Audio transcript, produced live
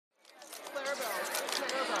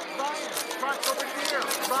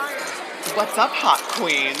What's up, hot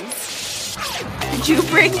queens? Did you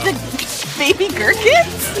bring the baby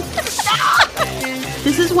gherkins?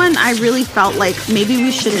 This is when I really felt like maybe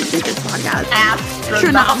we shouldn't do this podcast.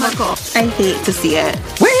 Astronomical. I hate to see it.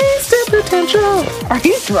 Wasted potential. Are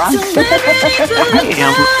you drunk? I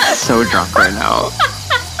am so drunk right now.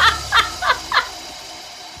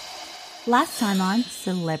 Last time on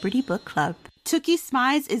Celebrity Book Club. Tookie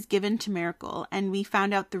Smize is given to Miracle, and we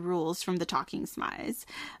found out the rules from the Talking Smize.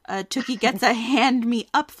 Tookie gets a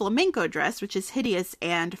hand-me-up flamenco dress, which is hideous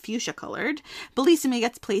and fuchsia-colored. Bellissima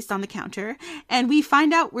gets placed on the counter, and we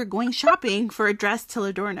find out we're going shopping for a dress till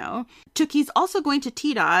Adorno. Tookie's also going to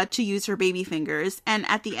Tita to use her baby fingers, and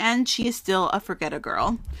at the end, she is still a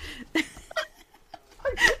forget-a-girl.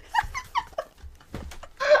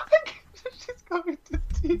 She's going to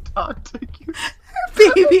Tita to use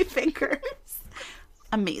Her baby fingers.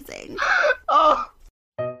 Amazing. Oh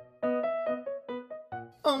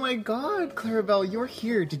my god, Clarabelle, you're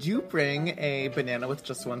here. Did you bring a banana with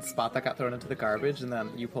just one spot that got thrown into the garbage and then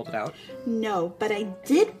you pulled it out? No, but I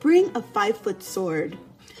did bring a 5-foot sword.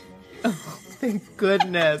 Oh, thank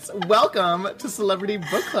goodness. Welcome to Celebrity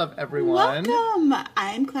Book Club, everyone. Welcome.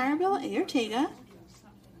 I'm Clarabelle Ortega.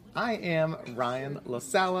 I am Ryan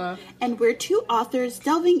LaSala. And we're two authors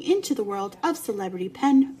delving into the world of celebrity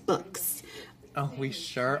pen books. Oh, we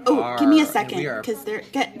sure are. Oh, give me a second, And we are- because they're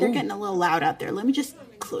getting a little loud out there. Let me just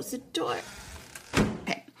close the door.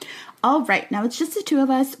 Okay. All right. Now it's just the two of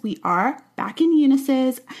us. We are back in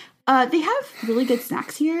Eunice's. They have really good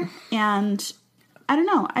snacks here, and I don't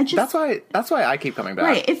know. That's why I keep coming back.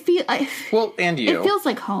 Right. Well, and you. It feels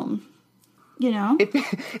like home. You know? It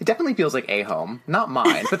definitely feels like a home. Not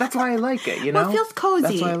mine, but that's why I like it, you know? Well, it feels cozy.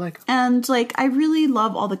 That's why I like it. And, I really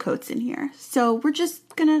love all the coats in here. So we're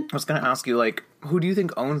just gonna... I was gonna ask you, who do you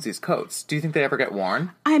think owns these coats? Do you think they ever get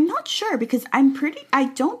worn? I'm not sure, because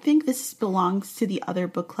I don't think this belongs to the other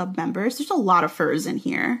book club members. There's a lot of furs in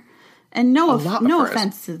here. And no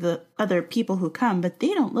offense to the other people who come, but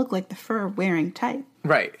they don't look like the fur-wearing type.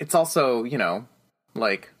 Right. It's also,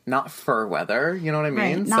 not fur weather, you know what I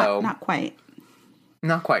mean? Right, not quite.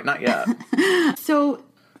 Not quite, not yet. So,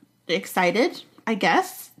 excited, I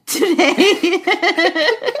guess, today.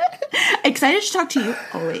 Excited to talk to you,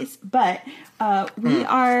 always. But we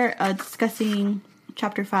are discussing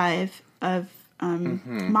Chapter 5 of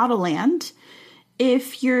Model Land.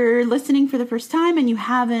 If you're listening for the first time and you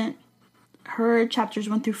haven't heard Chapters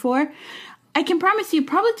 1 through 4, I can promise you it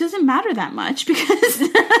probably doesn't matter that much, because...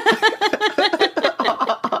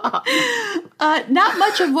 not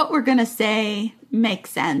much of what we're going to say makes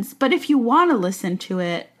sense, but if you want to listen to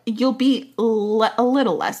it, you'll be a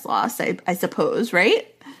little less lost, I suppose,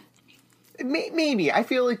 right? Maybe. I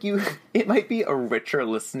feel like it might be a richer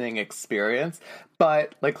listening experience,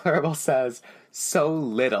 but like Clarabelle says, so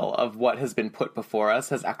little of what has been put before us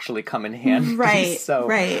has actually come in handy. Right, so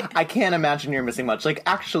right. I can't imagine you're missing much.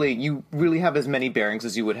 Actually, you really have as many bearings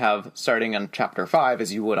as you would have starting on Chapter 5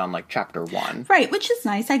 as you would on, Chapter 1. Right, which is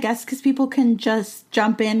nice, I guess, because people can just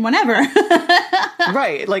jump in whenever.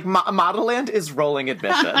 Right, Model Land is rolling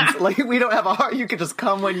admissions. We don't have you can just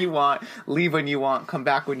come when you want, leave when you want, come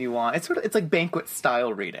back when you want. It's like banquet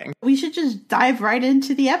style reading. We should just dive right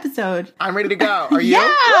into the episode. I'm ready to go. Are you?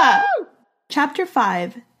 Yeah! Woo! Chapter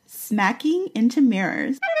 5, Smacking into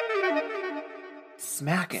Mirrors.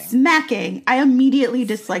 Smacking. I immediately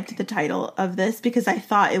disliked the title of this because I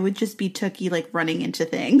thought it would just be Tookie, running into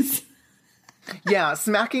things. Yeah,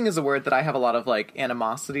 smacking is a word that I have a lot of,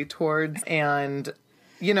 animosity towards, and...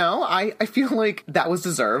 I feel like that was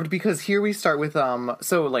deserved, because here we start with, to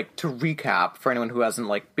recap, for anyone who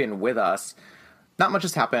hasn't, been with us, not much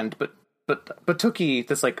has happened, but Tookie,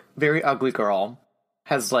 this, very ugly girl,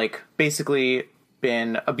 has, basically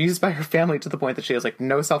been abused by her family to the point that she has,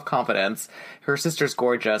 no self-confidence. Her sister's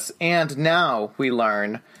gorgeous, and now we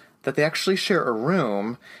learn that they actually share a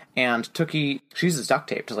room, and Tookie, she uses duct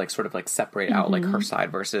tape to, separate out, her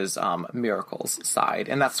side versus, Miracle's side.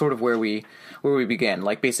 And that's sort of where we begin.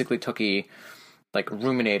 Basically Tookie,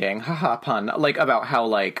 ruminating, haha, pun, about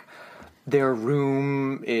how, their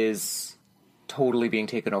room is totally being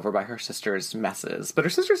taken over by her sister's messes. But her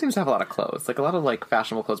sister seems to have a lot of clothes, a lot of,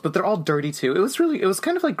 fashionable clothes, but they're all dirty, too. It was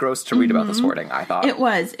kind of, gross to read about this hoarding, I thought. It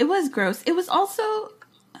was gross. It was also...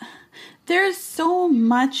 There's so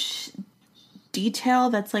much detail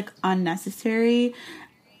that's, unnecessary.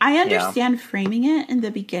 I understand framing it in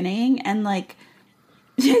the beginning, and,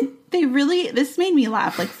 they really... This made me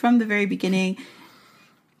laugh, from the very beginning.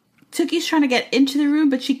 Tookie's trying to get into the room,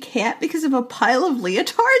 but she can't because of a pile of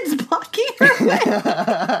leotards blocking her way.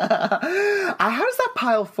 How does that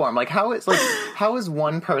pile form? Like, how is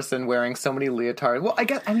one person wearing so many leotards? Well,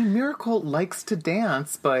 I mean, Miracle likes to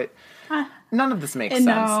dance, but none of this makes sense.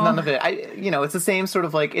 None of it. It's the same sort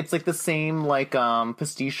of like, it's like the same like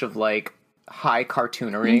pastiche of like high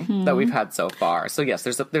cartoonery that we've had so far. So yes,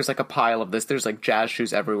 there's like a pile of this. There's like jazz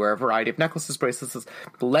shoes everywhere, a variety of necklaces, bracelets,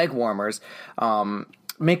 leg warmers,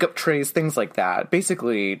 makeup trays, things like that.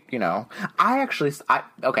 Basically,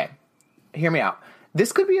 okay, hear me out.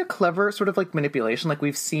 This could be a clever sort of like manipulation. Like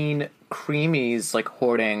we've seen Creamy's like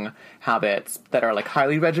hoarding habits that are like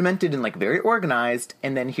highly regimented and like very organized.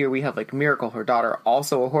 And then here we have like Miracle, her daughter,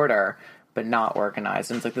 also a hoarder, but not organized.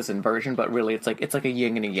 And it's like this inversion, but really it's like a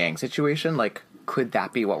yin and a yang situation. Like, could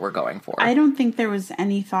that be what we're going for? I don't think there was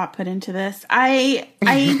any thought put into this. And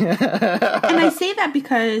I say that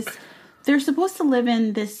because they're supposed to live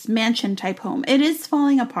in this mansion type home. It is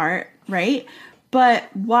falling apart, right? But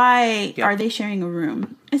why are they sharing a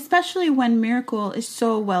room? Especially when Miracle is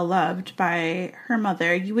so well loved by her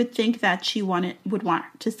mother, you would think that she would want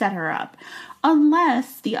to set her up.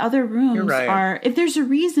 Unless the other rooms are, if there's a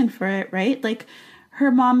reason for it, right? Like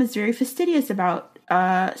her mom is very fastidious about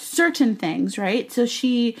certain things, right? So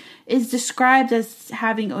she is described as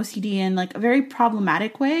having OCD in like a very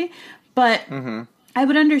problematic way, but I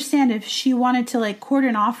would understand if she wanted to like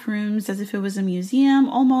cordon off rooms as if it was a museum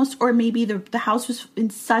almost, or maybe the house was in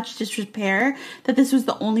such disrepair that this was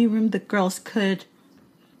the only room the girls could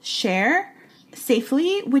share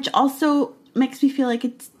safely, which also makes me feel like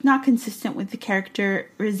it's not consistent with the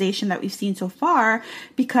characterization that we've seen so far,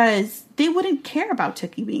 because they wouldn't care about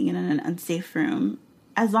Tookie being in an unsafe room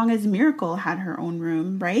as long as Miracle had her own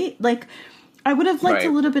room, right? Like, I would have liked a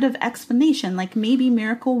little bit of explanation. Like, maybe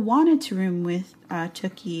Miracle wanted to room with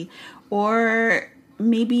Tookie, or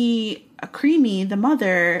maybe Creamy, the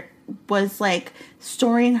mother, was like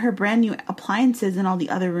storing her brand new appliances in all the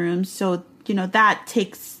other rooms. So, that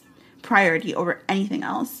takes priority over anything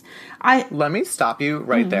else. Let me stop you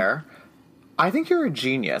right there. I think you're a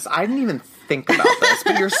genius. I didn't even think about this,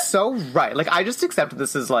 but you're so right. Like, I just accepted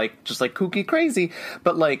this as like just like kooky crazy,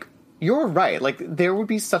 but like you're right. Like, there would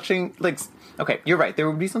be you're right. There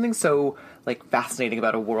would be something so like fascinating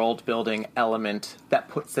about a world building element that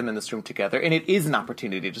puts them in this room together, and it is an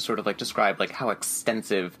opportunity to sort of like describe like how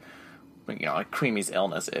extensive, like Creamy's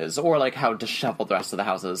illness is, or like how disheveled the rest of the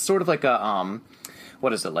house is. Sort of like a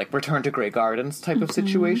what is it, like Return to Grey Gardens type of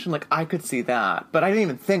situation? Like, I could see that. But I didn't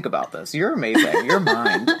even think about this. You're amazing. Your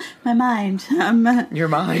mind. My mind. Your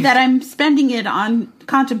mind. That I'm spending it on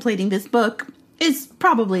contemplating this book is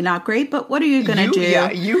probably not great, but what are you going to do? Yeah,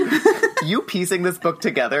 you piecing this book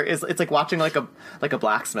together it's like watching like a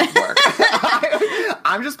blacksmith work.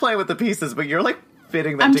 I'm just playing with the pieces, but you're like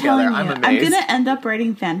fitting them together. I'm amazed. I'm going to end up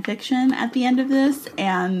writing fan fiction at the end of this,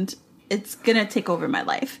 and it's going to take over my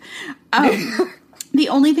life. The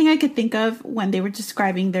only thing I could think of when they were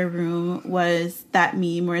describing their room was that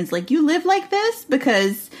meme where it's like, you live like this?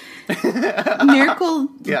 Because Miracle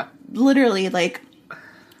literally like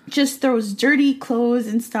just throws dirty clothes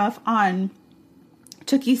and stuff on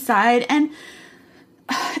Tookie's side. And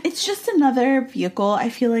it's just another vehicle, I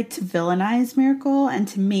feel like, to villainize Miracle and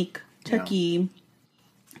to make Tookie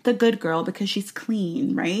the good girl because she's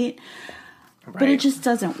clean, right? But it just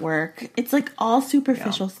doesn't work. It's like all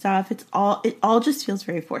superficial stuff. It all just feels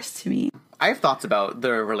very forced to me. I have thoughts about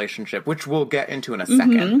their relationship, which we'll get into in a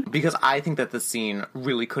second, because I think that this scene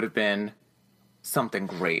really could have been something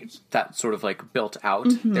great that sort of like built out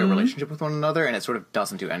their relationship with one another, and it sort of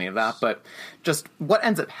doesn't do any of that. But just what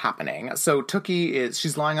ends up happening. So Tookie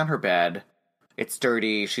she's lying on her bed. It's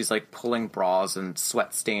dirty. She's like pulling bras and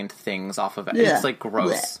sweat-stained things off of it. Yeah. It's like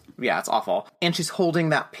gross. Blech. Yeah, it's awful. And she's holding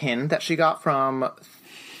that pin that she got from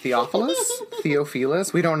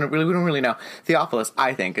Theophilus? We don't really know. Theophilus,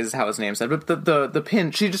 I think, is how his name said. But the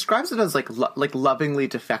pin, she describes it as like lovingly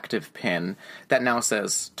defective pin that now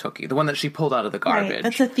says Tookie, the one that she pulled out of the garbage. Right.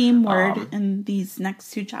 That's a theme word in these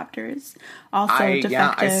next two chapters. Also defective.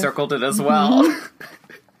 Yeah, I circled it as well.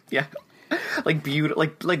 Yeah. Like beautiful,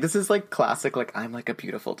 like this is like classic. Like, I'm like a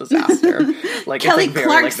beautiful disaster. Like Kelly it's like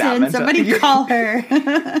Clarkson. Like somebody call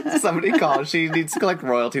her. Somebody call her. She needs to collect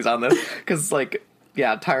royalties on this because like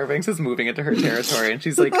Tyra Banks is moving into her territory, and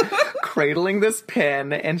she's like cradling this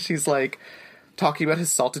pin, and she's like talking about his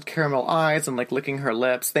salted caramel eyes and like licking her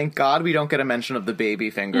lips. Thank God we don't get a mention of the baby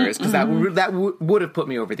fingers, because that would have put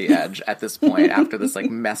me over the edge at this point after this like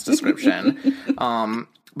mess description.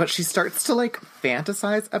 But she starts to like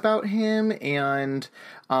fantasize about him, and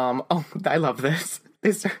I love this.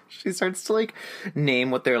 she starts to like name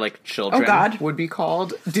what their like children would be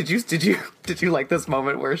called. Did you like this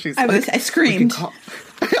moment where she's I screamed.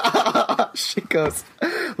 She goes,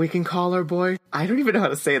 we can call our boy, I don't even know how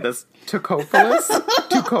to say this, Tucopolis,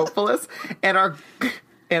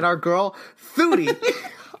 and our girl Thootie.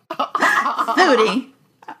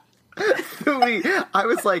 Thootie. I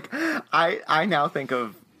was like, I now think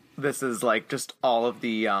of this as like just all of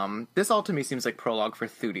the this all to me seems like prologue for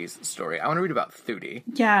Thootie's story. I want to read about Thootie.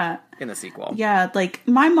 Yeah. In the sequel. Yeah, like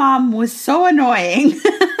my mom was so annoying.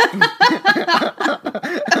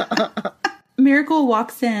 Miracle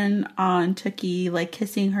walks in on Tookie like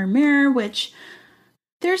kissing her mirror, which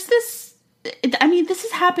there's this, I mean, this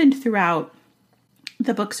has happened throughout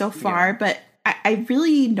the book so far, but I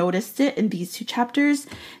really noticed it in these 2 chapters.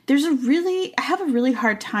 I have a really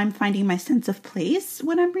hard time finding my sense of place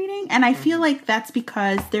when I'm reading. And I feel like that's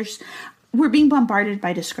because we're being bombarded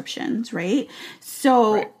by descriptions, right?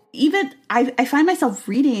 So even I find myself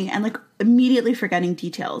reading and like immediately forgetting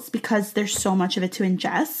details because there's so much of it to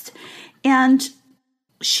ingest. And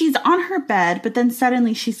she's on her bed, but then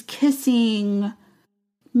suddenly she's kissing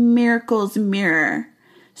Miracle's mirror.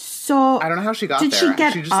 So I don't know how she got there. Did she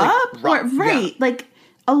get just, up? Like, right. Yeah. Like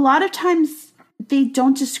a lot of times they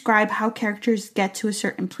don't describe how characters get to a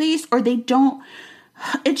certain place, or they don't.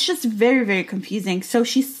 It's just very, very confusing. So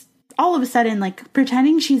she's all of a sudden like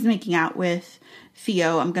pretending she's making out with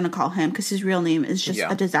Theo. I'm going to call him because his real name is just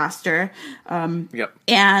a disaster.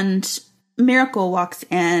 And Miracle walks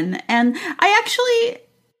in, and I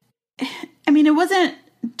mean, it wasn't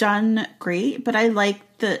done great, but I like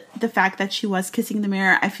the fact that she was kissing the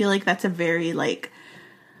mirror. I feel like that's a very like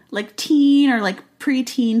teen or like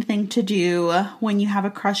preteen thing to do when you have a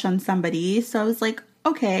crush on somebody. So I was like,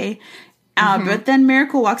 okay. But then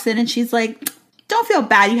Miracle walks in and she's like, don't feel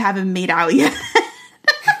bad you haven't made out yet.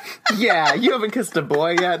 Yeah, you haven't kissed a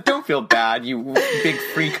boy yet. Don't feel bad, you big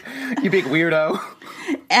freak, you big weirdo.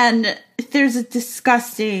 And there's a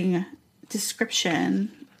disgusting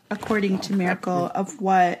description, according to Miracle, of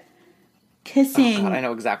what kissing I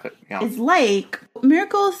know exactly. Yeah. is like.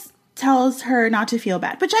 Miracle tells her not to feel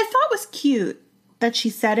bad, which I thought was cute that she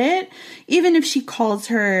said it, even if she calls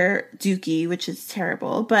her Dookie, which is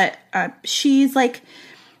terrible. But she's like,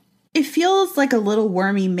 it feels like a little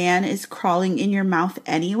wormy man is crawling in your mouth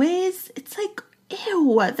anyways. It's like,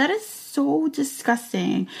 ew, that is so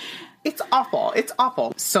disgusting. It's awful. It's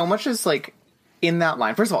awful. So much is like in that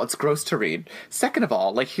line. First of all, it's gross to read. Second of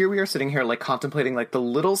all, like here we are sitting here like contemplating like the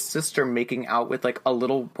little sister making out with like a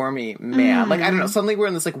little wormy man. Like, I don't know, suddenly we're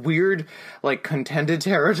in this like weird like contended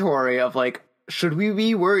territory of like, should we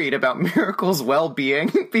be worried about Miracle's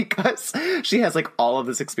well-being because she has like all of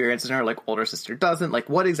this experience and her like older sister doesn't? Like,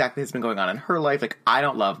 what exactly has been going on in her life? Like, I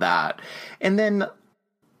don't love that. And then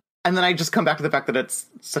I just come back to the fact that it's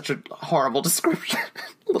such a horrible description.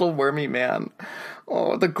 Little wormy man.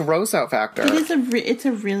 Oh, the gross out factor. It's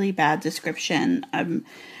a really bad description.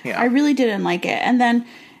 I really didn't like it. And then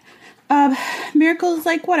Miracle's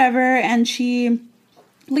like, whatever, and she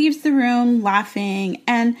leaves the room laughing,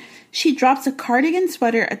 and she drops a cardigan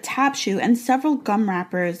sweater, a tap shoe, and several gum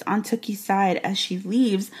wrappers on Tookie's side as she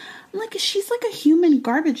leaves. I'm like, she's like a human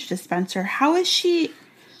garbage dispenser. How is she...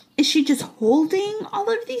 Is she just holding all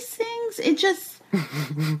of these things? It just...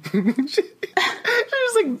 she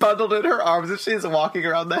just like bundled in her arms and she's walking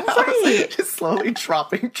around the house. Right. Just slowly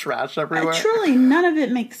dropping trash everywhere. Truly, none of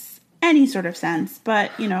it makes any sort of sense.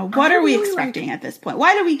 But, you know, what are we expecting at this point?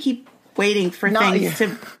 Why do we keep waiting for things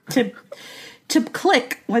to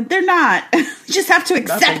click when they're not? You just have to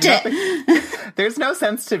accept it. There's no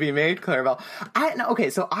sense to be made, Clarabelle. Okay,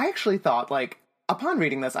 so I actually thought, like, upon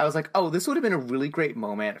reading this, I was like, oh, this would have been a really great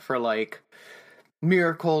moment for, like,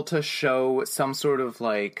 Miracle to show some sort of,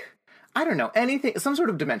 like, I don't know, anything, some sort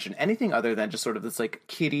of dimension, anything other than just sort of this, like,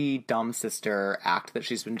 kitty, dumb sister act that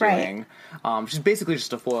she's been doing. Right. She's basically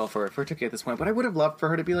just a foil for Tookie at this point, but I would have loved for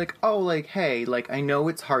her to be like, oh, like, hey, like, I know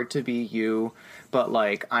it's hard to be you, but,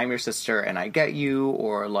 like, I'm your sister and I get you,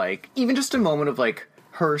 or, like, even just a moment of, like,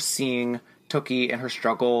 her seeing Tookie and her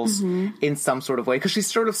struggles in some sort of way, because she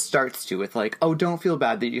sort of starts to with like, oh, don't feel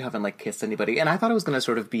bad that you haven't like kissed anybody, and I thought it was going to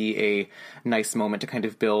sort of be a nice moment to kind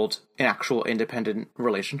of build an actual independent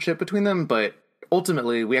relationship between them, but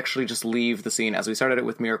ultimately we actually just leave the scene as we started it,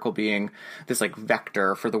 with Miracle being this like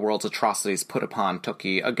vector for the world's atrocities put upon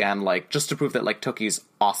Tookie again, like just to prove that like Tookie's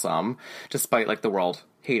awesome despite like the world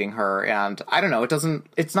hating her, and I don't know,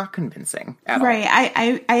 it's not convincing at all. Right.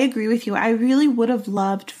 I agree with you. I really would have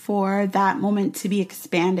loved for that moment to be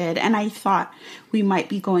expanded, and I thought we might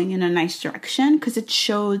be going in a nice direction because it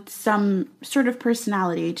showed some sort of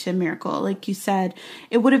personality to Miracle. Like you said,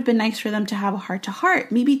 it would have been nice for them to have a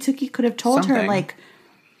heart-to-heart. Maybe Tookie could have told her, like,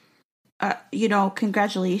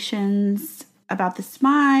 congratulations about the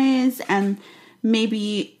Smize, and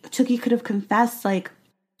maybe Tookie could have confessed, like,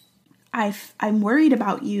 I'm worried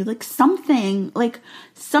about you, like something, like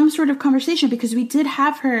some sort of conversation, because we did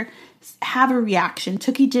have her have a reaction.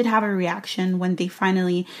 Tookie did have a reaction when they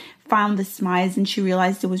finally found the Smize and she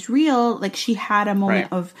realized it was real. Like she had a moment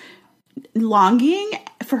of longing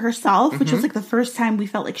for herself, which was like the first time we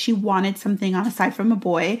felt like she wanted something on aside from a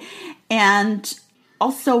boy, and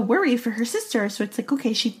also worry for her sister. So it's like,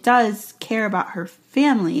 okay, she does care about her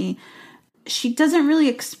family. She doesn't really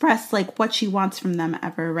express like what she wants from them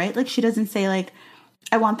ever, right? Like she doesn't say like,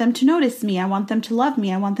 I want them to notice me. I want them to love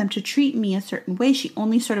me. I want them to treat me a certain way. She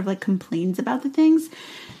only sort of like complains about the things.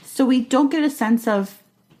 So we don't get a sense of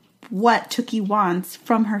what Tookie wants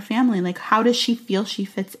from her family. Like how does she feel she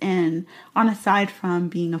fits in on aside from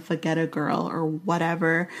being a forget-a girl or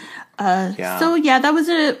whatever. So yeah, that was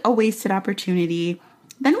a wasted opportunity.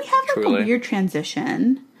 Then we have like a weird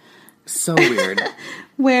transition. So weird.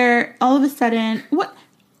 Where all of a sudden,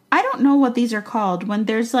 I don't know what these are called when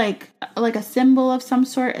there's like a symbol of some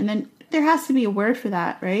sort, and then there has to be a word for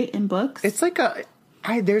that, right? In books, it's like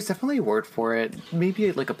there's definitely a word for it.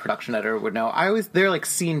 Maybe like a production editor would know. They're like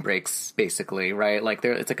scene breaks, basically, right? Like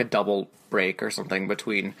it's like a double break or something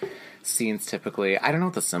between scenes. Typically, I don't know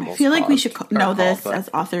what the symbols. I feel like we should know this as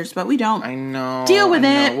authors, but we don't. I know. Deal with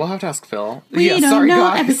it. We'll have to ask Phil. We don't know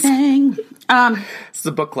guys. Everything. It's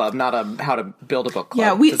a book club, not a how to build a book club.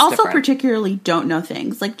 Yeah, we also particularly don't know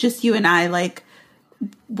things. Like just you and I, like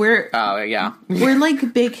we're we're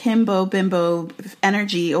like big himbo bimbo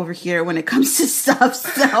energy over here when it comes to stuff.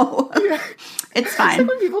 So it's fine. It's like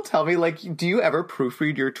when people tell me like, do you ever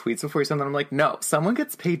proofread your tweets before you send them? I'm like, no, someone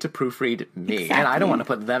gets paid to proofread me, and I don't want to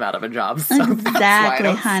put them out of a job. So that's why I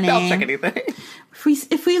don't spell check anything.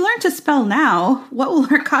 If we learn to spell now, what will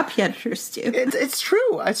our copy editors do? It's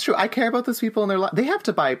true. It's true. I care about those people in their life. They have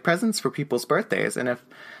to buy presents for people's birthdays, and if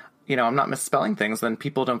I'm not misspelling things, then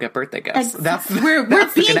people don't get birthday gifts. We're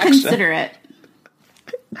being considerate.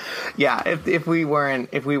 Yeah, if we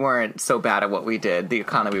weren't so bad at what we did, the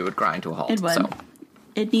economy would grind to a halt. It would. So.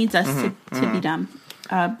 It needs us to be dumb.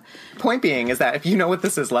 Point being is that if you know what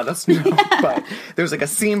this is, let us know. Yeah. But there's like a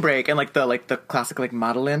scene break and like the classic like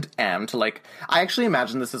Madeline M to like, I actually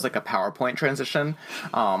imagine this is like a PowerPoint transition,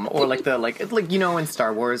 or like the like in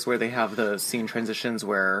Star Wars where they have the scene transitions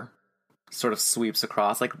where sort of sweeps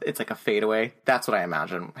across, like it's like a fadeaway. That's what I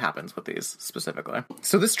imagine happens with these specifically.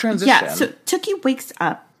 So this transition, yeah. So Tookie wakes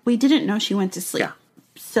up. We didn't know she went to sleep. Yeah.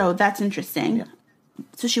 So that's interesting. Yeah.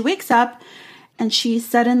 So she wakes up. And she's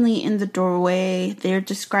suddenly in the doorway. They're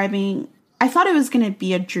describing... I thought it was going to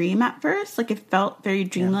be a dream at first. Like, it felt very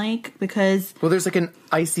dreamlike because... Well, there's, like, an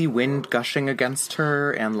icy wind gushing against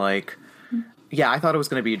her. And, like... Yeah, I thought it was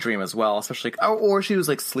going to be a dream as well. Especially... or she was,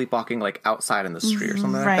 like, sleeplepwalking, like, outside in the street or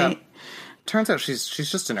something like that. Turns out she's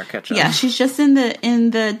just in her kitchen. Yeah, she's just in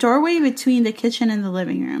the doorway between the kitchen and the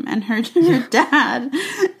living room. And her dad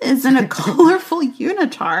is in a colorful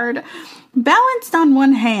unitard... balanced on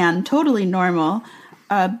one hand, totally normal.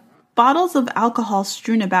 Bottles of alcohol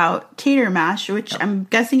strewn about, tater mash, which I'm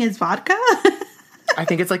guessing is vodka. I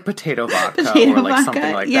think it's like potato vodka or like vodka,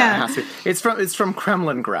 something like that. It's from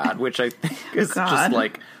Kremlingrad, which I think is just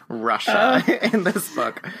like Russia in this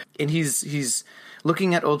book. And he's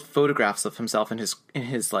looking at old photographs of himself in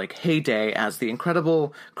his like heyday as the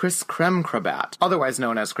incredible Chris Kremkrabat, otherwise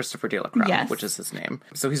known as Christopher de la Creme, which is his name.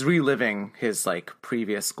 So he's reliving his like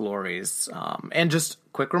previous glories. And just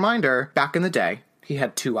quick reminder, back in the day, he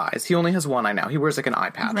had two eyes. He only has one eye now. He wears like an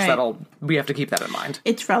eye patch. Right. We have to keep that in mind.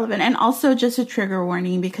 It's relevant. And also just a trigger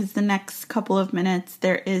warning, because the next couple of minutes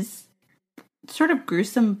there is sort of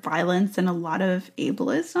gruesome violence and a lot of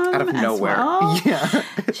ableism out of nowhere. Well. Yeah,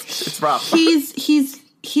 it's rough.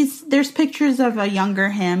 He's there's pictures of a younger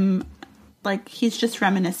him, like he's just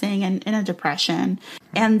reminiscing and in a depression.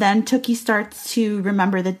 And then Tookie starts to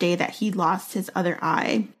remember the day that he lost his other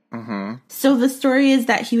eye. Mm-hmm. So the story is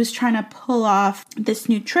that he was trying to pull off this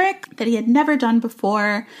new trick that he had never done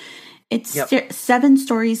before. It's 7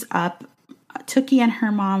 stories up. Tookie and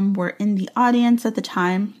her mom were in the audience at the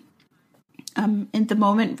time. In the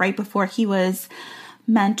moment right before he was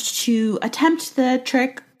meant to attempt the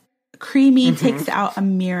trick, Creamy takes out a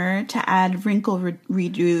mirror to add wrinkle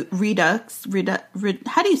redux.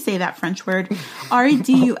 How do you say that French word?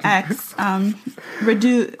 Redux.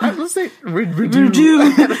 Redu. Let's say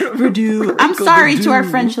Redu. I'm sorry to our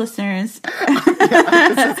French listeners.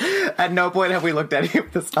 At no point have we looked at you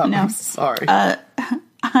this time. No. I'm sorry.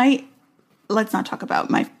 Let's not talk about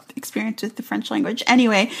my experience with the French language.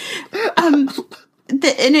 Anyway,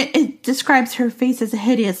 it describes her face as a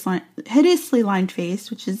hideously lined face,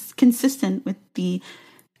 which is consistent with the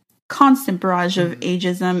constant barrage of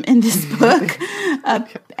ageism in this book.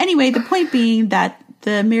 Anyway, the point being that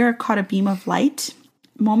the mirror caught a beam of light,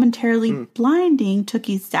 momentarily blinding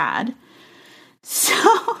Tookie's dad.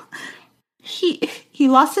 So he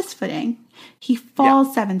lost his footing. He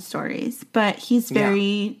falls 7 stories, but he's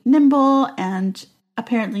very nimble, and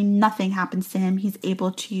apparently nothing happens to him. He's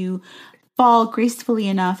able to fall gracefully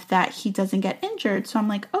enough that he doesn't get injured. So I'm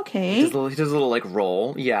like, okay. He does a little like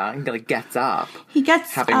roll. Yeah, he like gets up. He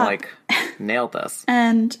gets having up, like nailed this.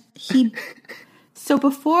 And so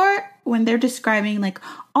before, when they're describing like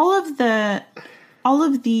all of the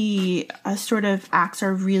sort of acts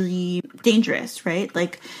are really dangerous, right?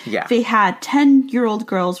 Like they had 10-year-old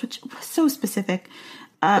girls, which was so specific,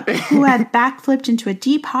 who had backflipped into a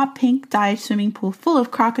deep hot pink dyed swimming pool full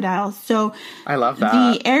of crocodiles. So I love that.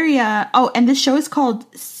 The area. Oh, and the show is called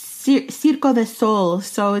Circo de Sol.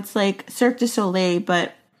 So it's like Cirque du Soleil,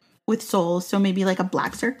 but with souls. So maybe like a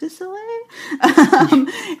black Cirque du Soleil.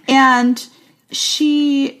 And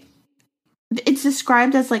it's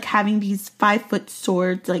described as like having these 5-foot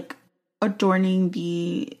swords, like adorning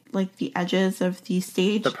the edges of the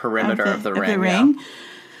stage, the perimeter of the ring. Yeah.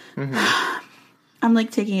 Mm-hmm. I'm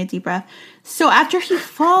like taking a deep breath. So after he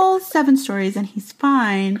falls 7 stories and he's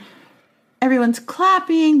fine, everyone's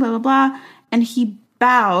clapping, blah, blah, blah. And he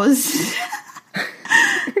bows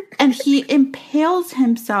and he impales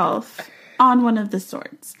himself on one of the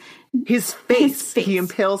swords. His face. He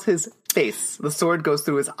impales his face. The sword goes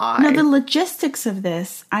through his eye. Now, the logistics of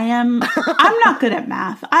this, I'm not good at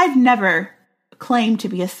math. I've never claimed to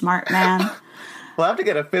be a smart man. We'll have to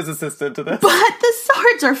get a physicist into this. But the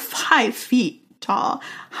swords are 5 feet tall.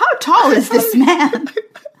 How tall is this man?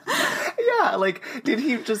 Yeah, like, did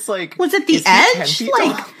he just like... Was it the edge?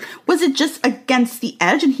 Like, was it just against the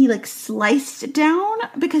edge and he like sliced it down?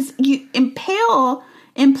 Because you impale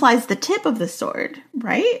implies the tip of the sword,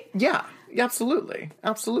 right? Yeah, absolutely.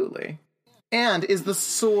 Absolutely. And is the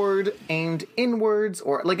sword aimed inwards,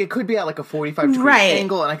 or like it could be at like a 45-degree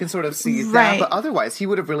angle, and I can sort of see that. But otherwise, he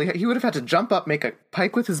would have had to jump up, make a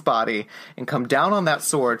pike with his body, and come down on that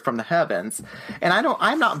sword from the heavens. And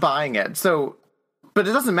I'm not buying it. So, but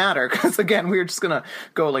it doesn't matter because again, we're just gonna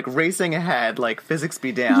go like racing ahead, like physics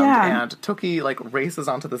be damned. Yeah. And Tookie like races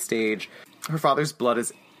onto the stage. Her father's blood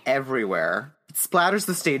is everywhere. It splatters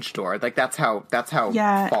the stage door. Like that's how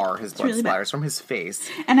far his blood really splatters from his face.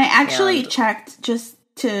 And I actually checked just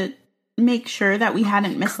to make sure that we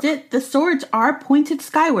hadn't missed it. The swords are pointed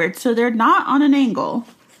skyward, so they're not on an angle.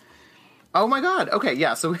 Oh my god. Okay,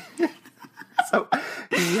 yeah, so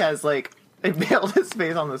he has like impaled his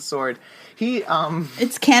face on the sword.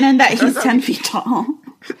 It's canon that he's 10 feet tall.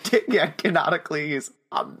 Yeah, canonically he's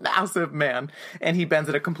a massive man, and he bends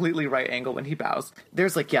at a completely right angle when he bows.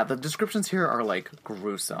 There's like, the descriptions here are like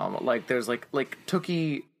gruesome. Like there's like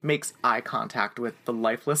Tookie makes eye contact with the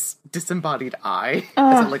lifeless, disembodied eye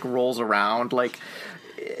as it like rolls around. Like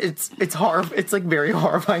it's it's like very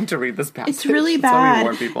horrifying to read this passage. It's really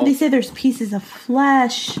bad. They say there's pieces of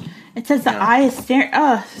flesh. It says the eye is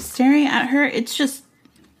staring at her. It's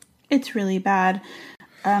really bad.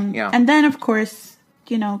 And then of course,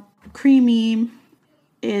 Creamy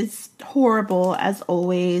is horrible as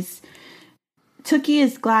always. Tookie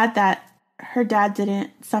is glad that her dad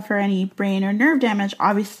didn't suffer any brain or nerve damage,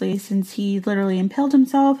 obviously, since he literally impaled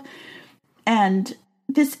himself. And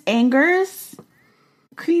this angers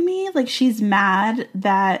Creamy. Like, she's mad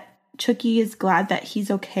that Tookie is glad that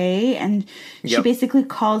he's okay. And she basically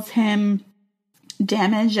calls him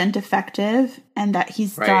damaged and defective and that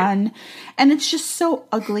he's done. And it's just so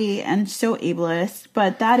ugly and so ableist.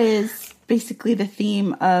 But that is basically the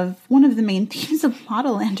theme of one of the main themes of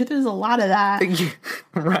Modelland. There's a lot of that.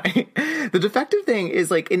 Right. The defective thing is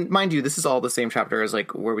like, and mind you, this is all the same chapter as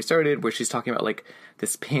like where we started, where she's talking about like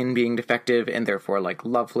this pin being defective and therefore like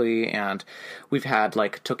lovely. And we've had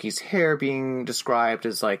like Tookie's hair being described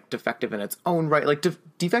as like defective in its own right. Like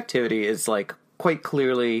defectivity is like quite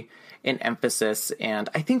clearly an emphasis. And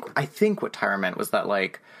I think what Tyra meant was that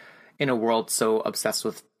like, in a world so obsessed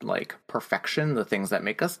with like perfection, the things that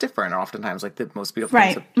make us different are oftentimes like the most beautiful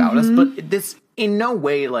things about us. But this in no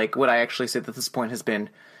way, like, would I actually say that this point has been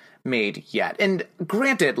made yet. And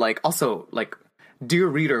granted, like, also, like, dear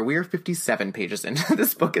reader, we are 57 pages into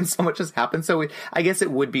this book and so much has happened. So I guess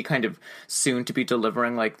it would be kind of soon to be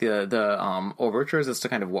delivering like the overtures as to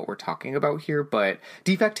kind of what we're talking about here. But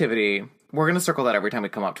defectivity, we're going to circle that every time we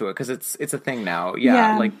come up to it because it's a thing now.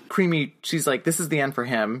 Yeah, like Creamy, she's like, this is the end for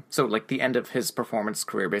him. So like the end of his performance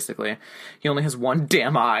career, basically. He only has one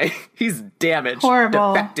damn eye. He's damaged.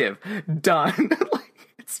 Horrible. Defective. Done. Like,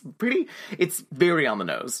 it's very on the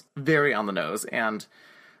nose. Very on the nose. And,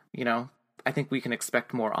 you know, I think we can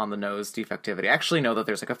expect more on the nose defectivity. I actually know that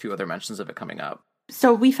there's like a few other mentions of it coming up.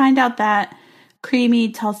 So we find out that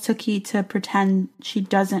Creamy tells Tookie to pretend she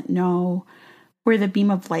doesn't know where the beam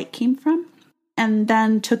of light came from. And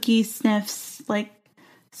then Tookie sniffs, like,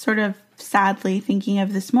 sort of sadly thinking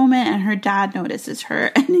of this moment, and her dad notices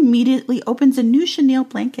her and immediately opens a new chenille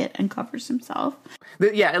blanket and covers himself.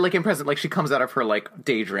 Yeah, like in present, like she comes out of her like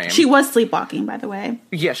daydream. She was sleepwalking, by the way.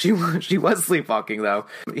 Yeah, she was sleepwalking though.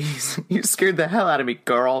 You scared the hell out of me,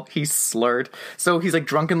 girl. He slurred. So he's like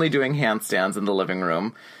drunkenly doing handstands in the living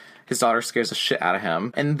room. His daughter scares the shit out of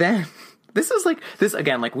him, and then this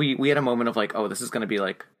again, like we had a moment of like, oh, this is gonna be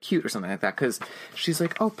like cute or something like that, because she's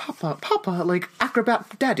like, oh, Papa, like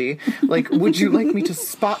acrobat daddy, like, would you like me to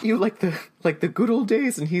spot you like the good old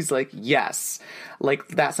days? And he's like, yes, like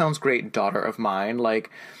that sounds great, daughter of mine, like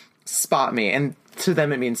spot me. And to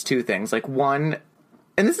them it means two things, like one,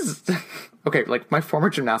 and this is okay, like my former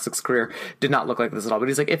gymnastics career did not look like this at all, but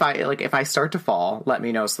he's like, if I start to fall, let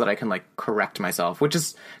me know so that I can like correct myself, which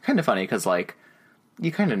is kind of funny because like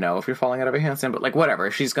you kind of know if you're falling out of a handstand, but like whatever,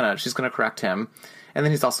 she's gonna correct him. And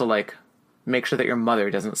then he's also like, make sure that your mother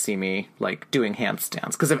doesn't see me like doing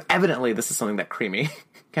handstands, because if evidently this is something that Creamy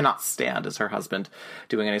cannot stand, is her husband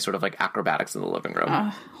doing any sort of like acrobatics in the living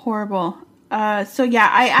room. Horrible. So yeah,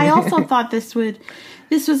 I also thought this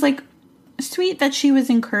was like sweet that she was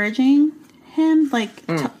encouraging him, like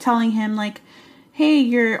telling him like, hey,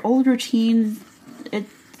 your old routines,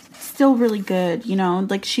 it's still really good, you know,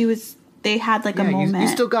 like they had like a moment. You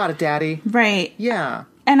still got it, Daddy. Right. Yeah.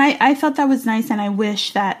 And I thought that was nice, and I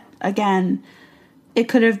wish that, again, it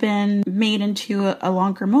could have been made into a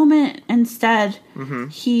longer moment. Instead,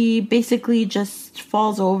 he basically just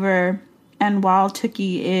falls over, and while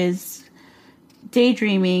Tookie is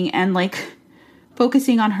daydreaming and like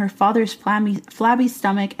focusing on her father's flabby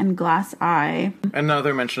stomach and glass eye.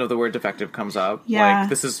 Another mention of the word defective comes up. Yeah. Like,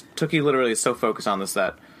 this is, Tookie literally is so focused on this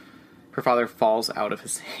that her father falls out of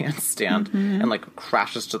his handstand and, like,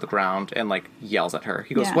 crashes to the ground and, like, yells at her.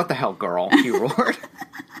 He goes, what the hell, girl? He roared.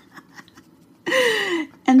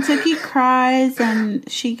 And Tookie cries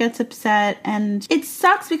and she gets upset. And it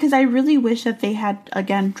sucks because I really wish that they had,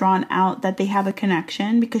 again, drawn out that they have a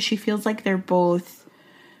connection, because she feels like they're both...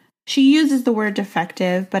 She uses the word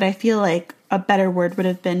defective, but I feel like a better word would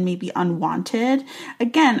have been maybe unwanted.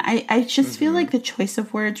 Again, I just feel like the choice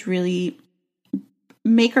of words really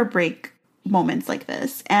make or break moments like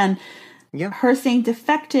this. And her saying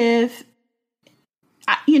defective,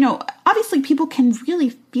 you know, obviously people can really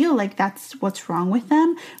feel like that's what's wrong with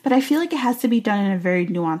them, but I feel like it has to be done in a very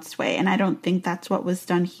nuanced way, and I don't think that's what was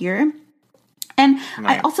done here. And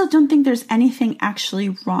I also don't think there's anything actually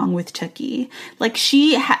wrong with Tookie. Like,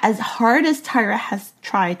 she, as hard as Tyra has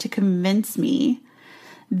tried to convince me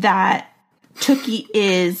that Tookie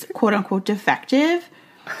is quote unquote defective,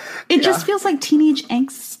 it just feels like teenage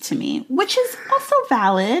angst to me, which is also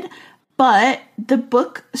valid, but the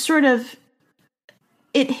book sort of,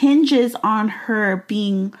 it hinges on her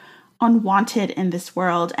being unwanted in this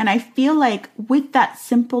world. And I feel like with that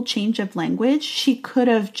simple change of language, she could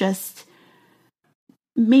have just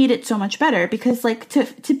made it so much better, because like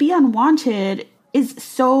to be unwanted is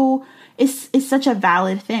such a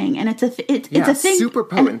valid thing, and it's a thing, super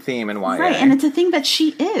potent theme in YA, right? And it's a thing that she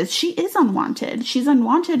is unwanted. She's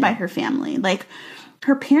unwanted by her family. Like,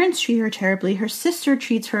 her parents treat her terribly. Her sister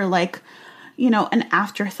treats her like, you know, an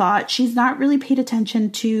afterthought. She's not really paid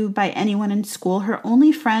attention to by anyone in school. Her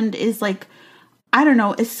only friend is like, I don't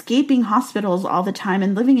know, escaping hospitals all the time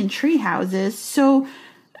and living in tree houses. So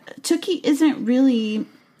Tookie isn't really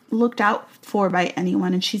looked out for by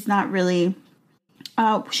anyone, and she's not really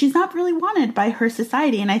wanted by her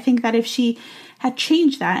society. And I think that if she had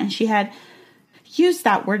changed that and she had used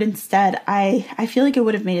that word instead, I feel like it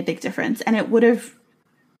would have made a big difference, and it would have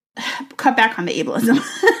cut back on the ableism.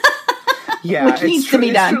 Yeah, which needs to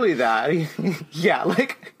be done. It's truly that. Yeah,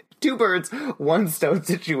 like two birds, one stone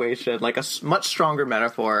situation, like a much stronger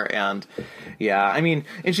metaphor. And yeah, I mean,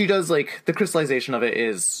 and she does, like, the crystallization of it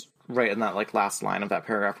is right in that, like, last line of that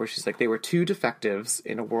paragraph where she's like, they were two defectives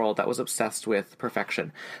in a world that was obsessed with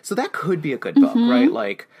perfection. So that could be a good book, right?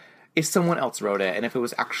 Like, if someone else wrote it and if it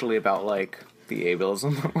was actually about like the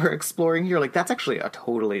ableism that we're exploring here, like that's actually a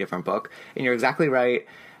totally different book. And you're exactly right.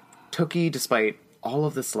 Tookie, despite all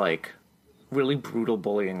of this like really brutal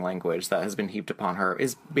bullying language that has been heaped upon her,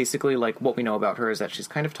 is basically like what we know about her is that she's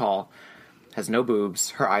kind of tall, has no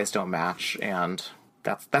boobs, her eyes don't match, and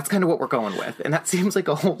that's kind of what we're going with. And that seems like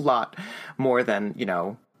a whole lot more than, you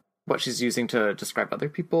know, what she's using to describe other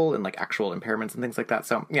people and like actual impairments and things like that.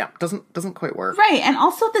 So yeah, doesn't quite work. Right. And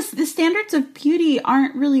also the standards of beauty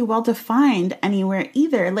aren't really well defined anywhere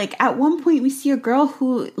either. Like at one point we see a girl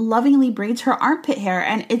who lovingly braids her armpit hair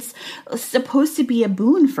and it's supposed to be a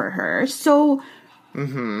boon for her. So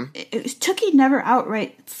Tookie never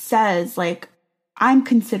outright says like, I'm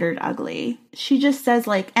considered ugly. She just says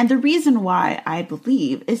like, and the reason why I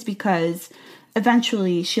believe is because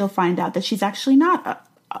eventually she'll find out that she's actually not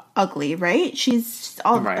ugly, right? She's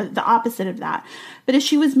all the opposite of that. But if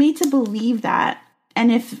she was made to believe that, and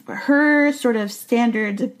if her sort of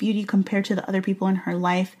standards of beauty compared to the other people in her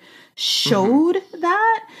life showed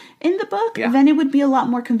that in the book, then it would be a lot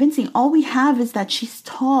more convincing. All we have is that she's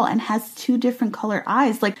tall and has two different color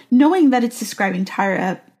eyes. Like knowing that it's describing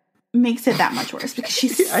Tyra makes it that much worse because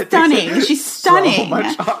she's stunning. She's stunning.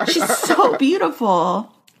 She's so beautiful.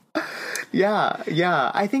 Yeah.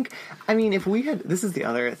 I mean, if we had, this is the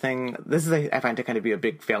other thing, I find to kind of be a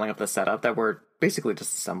big failing of the setup that we're basically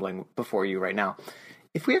just assembling before you right now.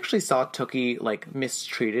 If we actually saw Tookie, like,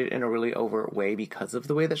 mistreated in a really overt way because of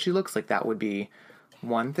the way that she looks, like, that would be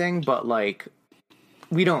one thing, but, like,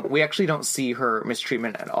 we actually don't see her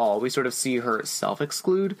mistreatment at all. We sort of see her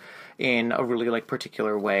self-exclude in a really, like,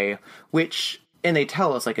 particular way, and they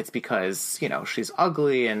tell us, like, it's because, you know, she's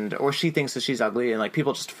ugly or she thinks that she's ugly and, like,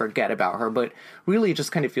 people just forget about her. But really it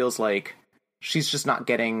just kind of feels like she's just not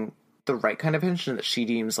getting the right kind of attention that she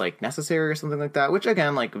deems, like, necessary or something like that. Which,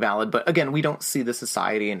 again, like, valid. But, again, we don't see the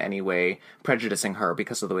society in any way prejudicing her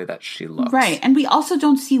because of the way that she looks. Right. And we also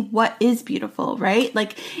don't see what is beautiful, right?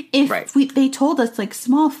 Like, if they told us, like,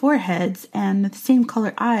 small foreheads and the same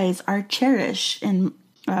color eyes are cherished in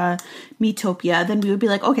Metopia, then we would be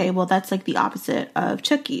like, okay, well, that's like the opposite of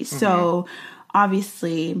Tookie. So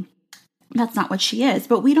obviously that's not what she is,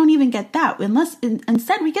 but we don't even get that unless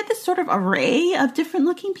instead we get this sort of array of different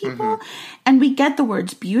looking people and we get the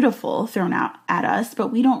words beautiful thrown out at us,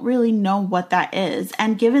 but we don't really know what that is.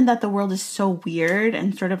 And given that the world is so weird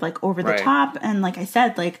and sort of like over the top, and like I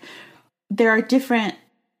said, like there are different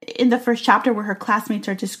in the first chapter where her classmates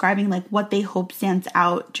are describing like what they hope stands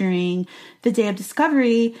out during the day of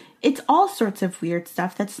discovery, it's all sorts of weird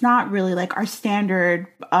stuff that's not really like our standards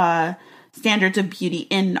of beauty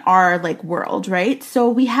in our like world, right? So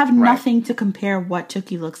we have nothing to compare what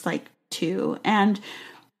Tookie looks like to. And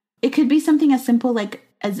it could be something as simple like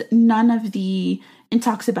as none of the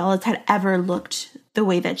Intoxibellas had ever looked the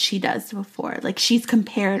way that she does before. Like she's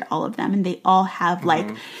compared all of them and they all have like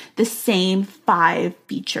the same 5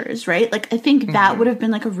 features, right? Like I think that would have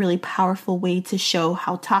been like a really powerful way to show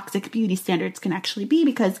how toxic beauty standards can actually be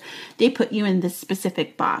because they put you in this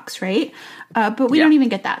specific box, right? But we don't even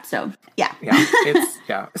get that. So yeah.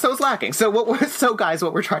 So it's lacking. So guys,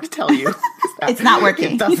 what we're trying to tell you is that it's not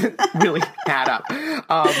working. It doesn't really add up.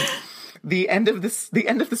 The end of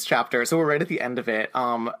this chapter, so we're right at the end of it.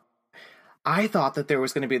 I thought that there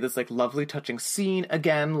was going to be this like lovely touching scene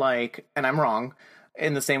again, like, and I'm wrong,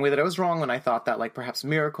 in the same way that I was wrong when I thought that like perhaps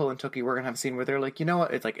Miracle and Tookie were going to have a scene where they're like, you know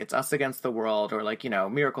what, it's like it's us against the world, or like, you know,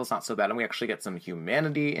 Miracle's not so bad, and we actually get some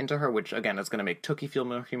humanity into her, which again is going to make Tookie feel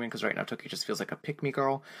more human because right now Tookie just feels like a pick-me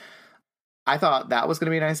girl. I thought that was going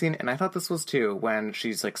to be a nice scene, and I thought this was too, when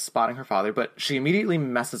she's, like, spotting her father, but she immediately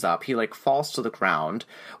messes up. He, like, falls to the ground,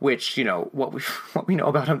 which, you know, what we know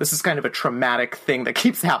about him, this is kind of a traumatic thing that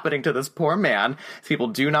keeps happening to this poor man. People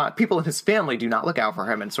in his family do not look out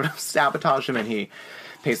for him and sort of sabotage him, and he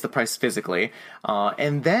pays the price physically.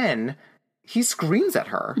 And then he screams at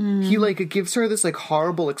her. He, like, gives her this, like,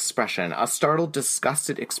 horrible expression, a startled,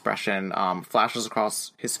 disgusted expression, flashes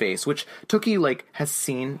across his face, which Tookie, like, has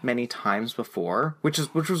seen many times before, which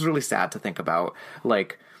was really sad to think about.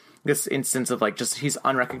 Like, this instance of, like, just, he's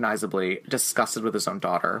unrecognizably disgusted with his own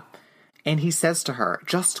daughter. And he says to her,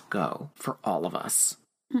 just go for all of us.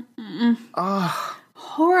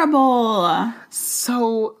 Horrible.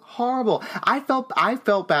 So horrible. I felt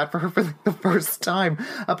bad for her for like, the first time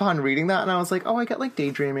upon reading that, and I was like, oh, I get like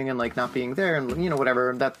daydreaming and like not being there and you know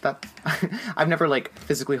whatever. That I've never like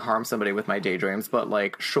physically harmed somebody with my daydreams, but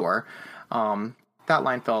like sure. That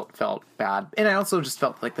line felt bad, and I also just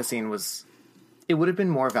felt like the scene was. It would have been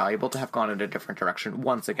more valuable to have gone in a different direction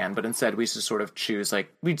once again, but instead we'd sort of choose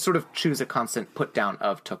a constant put down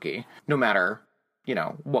of Tookie, no matter you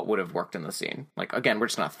know, what would have worked in the scene. Like, again, we're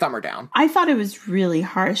just going to thumb her down. I thought it was really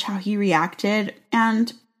harsh how he reacted,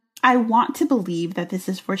 and I want to believe that this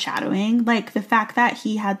is foreshadowing. Like, the fact that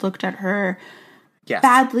he had looked at her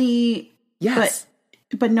badly,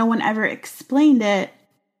 but no one ever explained it.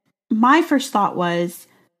 My first thought was,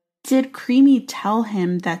 did Creamy tell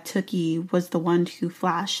him that Tookie was the one who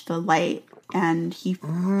flashed the light and he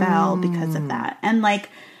fell because of that? And like,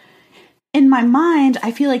 in my mind,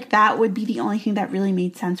 I feel like that would be the only thing that really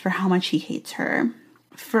made sense for how much he hates her.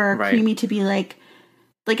 For Creamy to be like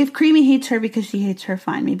if Creamy hates her because she hates her,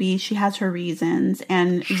 fine. Maybe she has her reasons.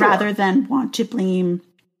 And rather than want to blame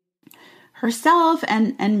herself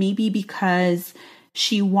and maybe because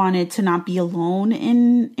she wanted to not be alone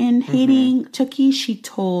in hating Tookie, she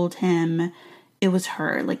told him it was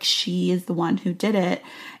her. Like, she is the one who did it.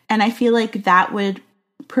 And I feel like that would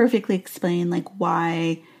perfectly explain, like,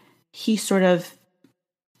 why he sort of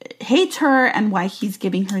hates her and why he's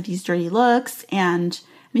giving her these dirty looks. And,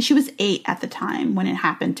 I mean, she was 8 at the time when it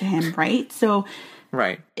happened to him, right? So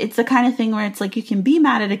it's the kind of thing where it's like, you can be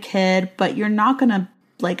mad at a kid, but you're not going to,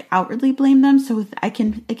 like, outwardly blame them. So I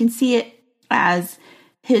can see it as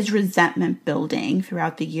his resentment building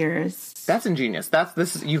throughout the years. That's ingenious.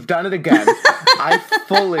 You've done it again. I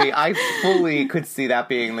fully could see that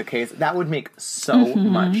being the case. That would make so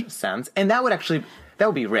much sense. And that would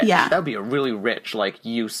be rich. Yeah. That would be a really rich, like,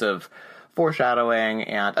 use of foreshadowing,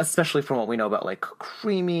 and especially from what we know about, like,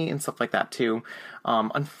 Creamy and stuff like that too.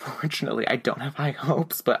 Unfortunately, I don't have high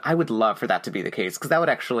hopes, but I would love for that to be the case, because that would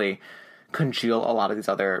actually congeal a lot of these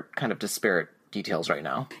other kind of disparate details right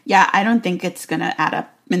now. Yeah, I don't think it's going to add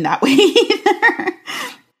up in that way either.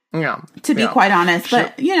 Yeah. To be quite honest.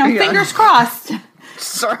 But, fingers crossed.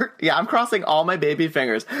 Sorry. Yeah, I'm crossing all my baby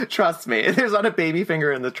fingers. Trust me. There's not a baby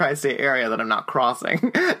finger in the tri-state area that I'm not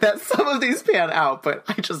crossing. That some of these pan out, but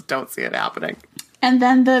I just don't see it happening. And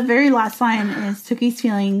then the very last line is, Tookie's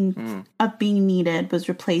feeling of being needed was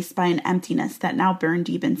replaced by an emptiness that now burned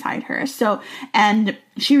deep inside her. And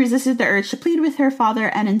she resisted the urge to plead with her father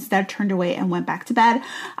and instead turned away and went back to bed.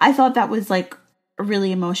 I thought that was, like,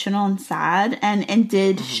 really emotional and sad, and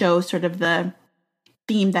did show sort of the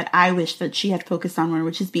theme that I wish that she had focused on more,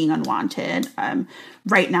 which is being unwanted.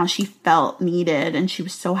 Right now she felt needed and she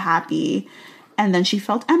was so happy, and then she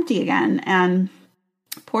felt empty again, and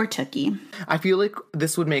poor Tookie. I feel like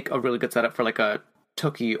this would make a really good setup for, like, a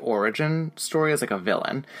Tookie origin story as, like, a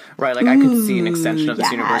villain, right? Like, I could see an extension of this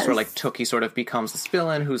universe where, like, Tookie sort of becomes this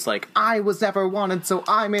villain who's like, I was never wanted, so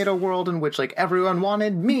I made a world in which, like, everyone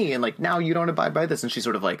wanted me, and, like, now you don't abide by this, and she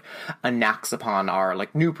sort of, like, enacts upon our,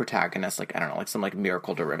 like, new protagonist, like, I don't know, like, some, like,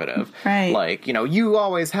 miracle derivative. Right. Like, you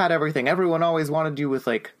always had everything, everyone always wanted you with,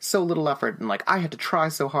 like, so little effort, and, like, I had to try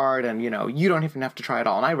so hard, and, you don't even have to try at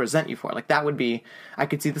all, and I resent you for it. Like, that would be, I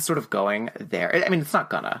could see this sort of going there. I mean, it's not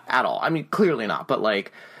gonna, at all. I mean, clearly not, but,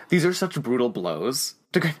 like, these are such brutal blows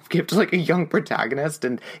to give to, like, a young protagonist,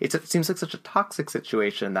 and it seems like such a toxic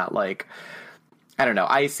situation that, like, I don't know,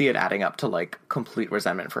 I see it adding up to, like, complete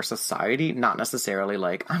resentment for society, not necessarily,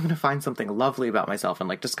 like, I'm gonna find something lovely about myself and,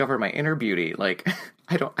 like, discover my inner beauty. Like,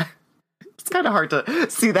 it's kind of hard to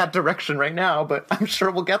see that direction right now, but I'm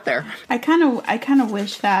sure we'll get there. I kind of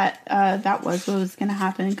wish that that was what was gonna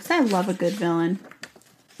happen, because I love a good villain.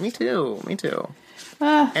 Me too.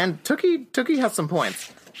 And Tookie has some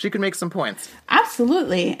points. She could make some points.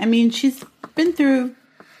 Absolutely. I mean, she's been through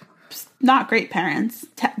not great parents.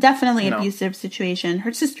 Definitely abusive situation.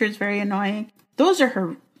 Her sister is very annoying. Those are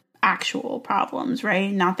her actual problems,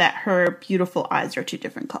 right? Not that her beautiful eyes are 2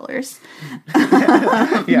 different colors.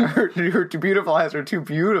 Yeah, her 2 beautiful eyes are 2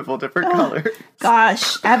 beautiful different colors.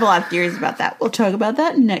 Gosh, I have a lot of theories about that. We'll talk about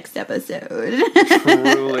that next episode.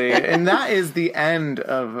 Truly. And that is the end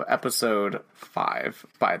of episode 5,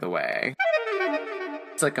 by the way.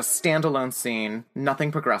 It's like a standalone scene.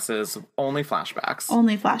 Nothing progresses. Only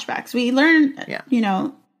flashbacks. We learn,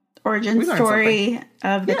 origin story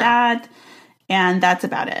of the dad, and that's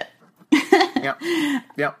about it.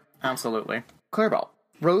 Yep, absolutely. Clarabelle,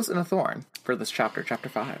 Rose and a Thorn for this chapter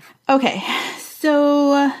 5. Okay,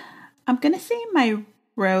 so I'm going to say my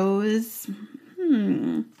rose.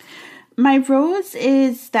 My rose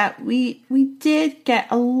is that we did get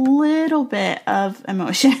a little bit of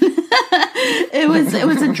emotion. It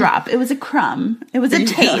was a drop. It was a crumb. It was a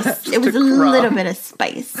taste. It was a little bit of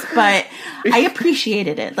spice, but I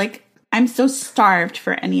appreciated it. Like, I'm so starved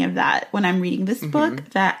for any of that when I'm reading this book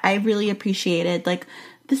that I really appreciated, like,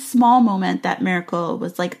 the small moment that Miracle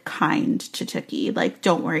was, like, kind to Tookie. Like,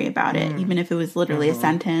 don't worry about it, even if it was literally a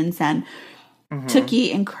sentence, and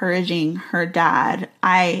Tookie encouraging her dad.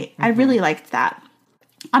 I really liked that.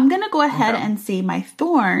 I'm going to go ahead and say my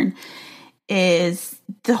thorn is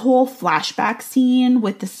the whole flashback scene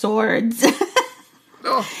with the swords.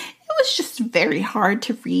 Oh. It was just very hard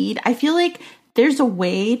to read. I feel like there's a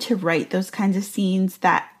way to write those kinds of scenes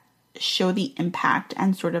that show the impact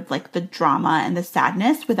and sort of like the drama and the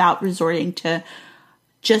sadness without resorting to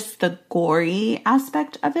just the gory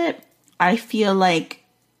aspect of it. I feel like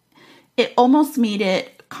it almost made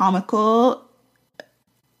it comical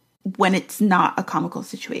when it's not a comical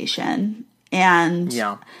situation. And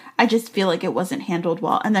yeah. I just feel like it wasn't handled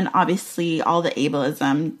well. And then obviously all the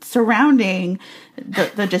ableism surrounding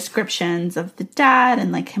the descriptions of the dad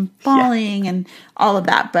and like him falling and all of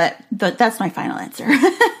that. But that's my final answer.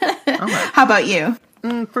 Okay. How about you?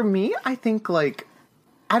 For me, I think like,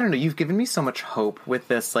 I don't know, you've given me so much hope with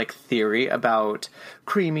this like theory about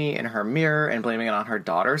Creamy in her mirror and blaming it on her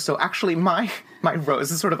daughter. So actually my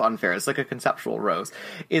rose is sort of unfair. It's like a conceptual rose,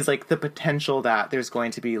 is like the potential that there's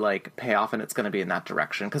going to be like payoff and it's going to be in that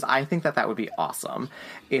direction. Because I think that would be awesome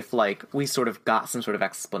if like we sort of got some sort of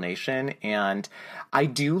explanation. And I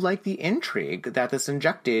do like the intrigue that this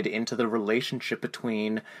injected into the relationship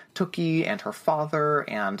between Tookie and her father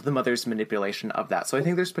and the mother's manipulation of that. So I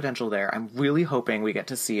think there's potential there. I'm really hoping we get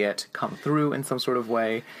to see it come through in some sort of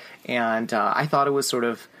way. And I thought it was sort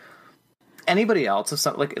of anybody else, if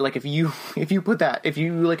some, like if you put that, if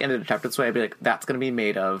you like ended a chapter this way, I'd be like, that's going to be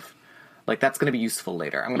made of, like, that's going to be useful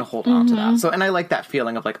later. I'm going to hold on to that. So, and I like that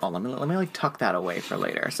feeling of like, oh, let me like tuck that away for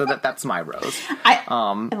later. So that's my rose. I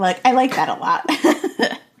like that a lot.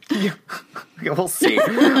 Yeah, we'll see.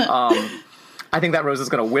 I think that rose is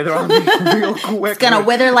going to wither on me real quick. It's going to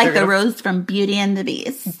wither like the rose from Beauty and the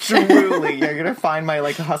Beast. Truly. You're going to find my,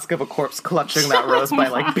 like, husk of a corpse clutching that rose by,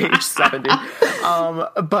 like, page 70.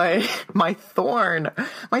 But my thorn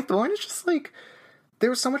is just, like, there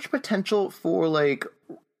was so much potential for, like,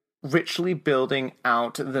 richly building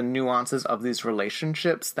out the nuances of these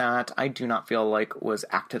relationships that I do not feel like was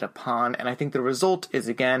acted upon. And I think the result is,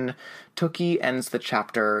 again, Tookie ends the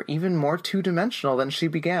chapter even more two-dimensional than she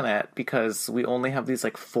began it, because we only have these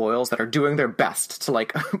like foils that are doing their best to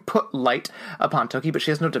like put light upon Tookie, but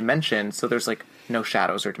she has no dimension, so there's like no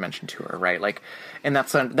shadows or dimension to her, right? Like, and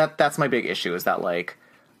that's my big issue, is that like,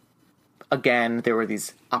 again, there were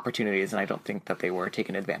these opportunities and I don't think that they were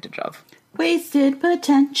taken advantage of. Wasted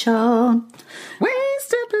potential.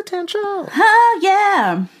 Wasted potential. Oh,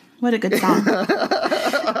 yeah. What a good song.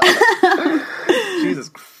 Jesus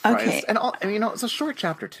Christ. Okay. And it's a short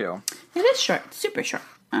chapter, too. It is short. Super short.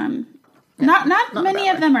 Not many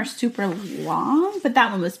of them are super long, but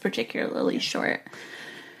that one was particularly short.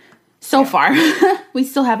 So far. We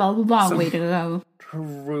still have a long way to go.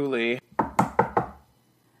 Truly.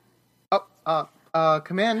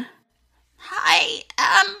 Come in. Hi,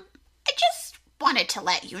 I just wanted to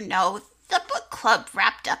let you know the book club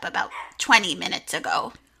wrapped up about 20 minutes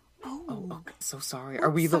ago. Oh, okay. So sorry. Are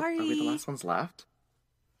we the last ones left?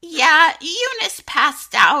 Yeah, Eunice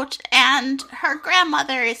passed out, and her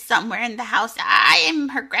grandmother is somewhere in the house. I am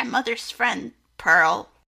her grandmother's friend, Pearl.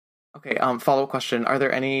 Okay, follow-up question. Are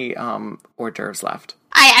there any, hors d'oeuvres left?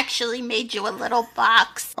 I actually made you a little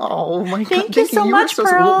box. Oh my God. Thank you so much,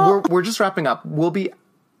 Pearl. We're just wrapping up. We'll be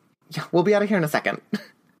out of here in a second.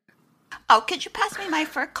 Oh, could you pass me my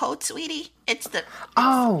fur coat, sweetie? It's the...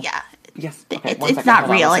 Oh. Yeah. Yes. Okay, It's not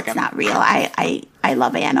real. It's not real. I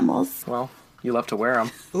love animals. Well, you love to wear them.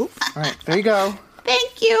 Oop. All right, there you go.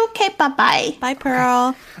 Thank you. Okay, bye-bye. Bye, Pearl.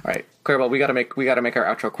 All right, Clarabelle, we gotta make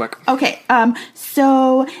our outro quick. Okay.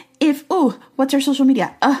 So what's our social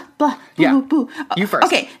media? Boo. You first.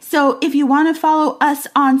 Okay. So if you want to follow us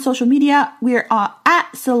on social media, we're at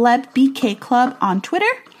CelebBK Club on Twitter.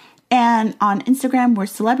 And on Instagram, we're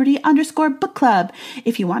celebrity_book club.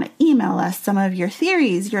 If you want to email us some of your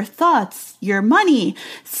theories, your thoughts, your money,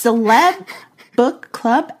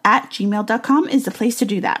 celebbookclub@gmail.com is the place to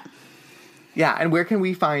do that. Yeah, and where can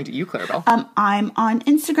we find you, Clarabelle? I'm on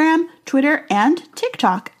Instagram, Twitter, and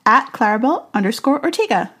TikTok at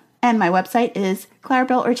Clarabelle_Ortega. And my website is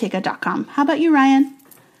clarabelleortega.com. How about you, Ryan?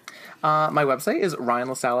 My website is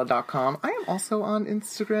ryanlasala.com. I am also on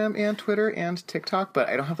Instagram and Twitter and TikTok, but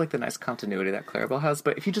I don't have like the nice continuity that Clarabelle has.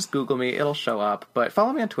 But if you just Google me, it'll show up. But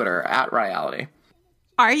follow me on Twitter at Ryality.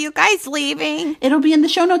 Are you guys leaving? It'll be in the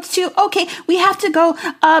show notes too. Okay, we have to go.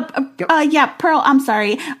 Yep. Yeah, Pearl, I'm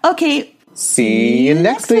sorry. Okay. See you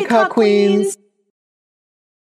next week, Hot Queens.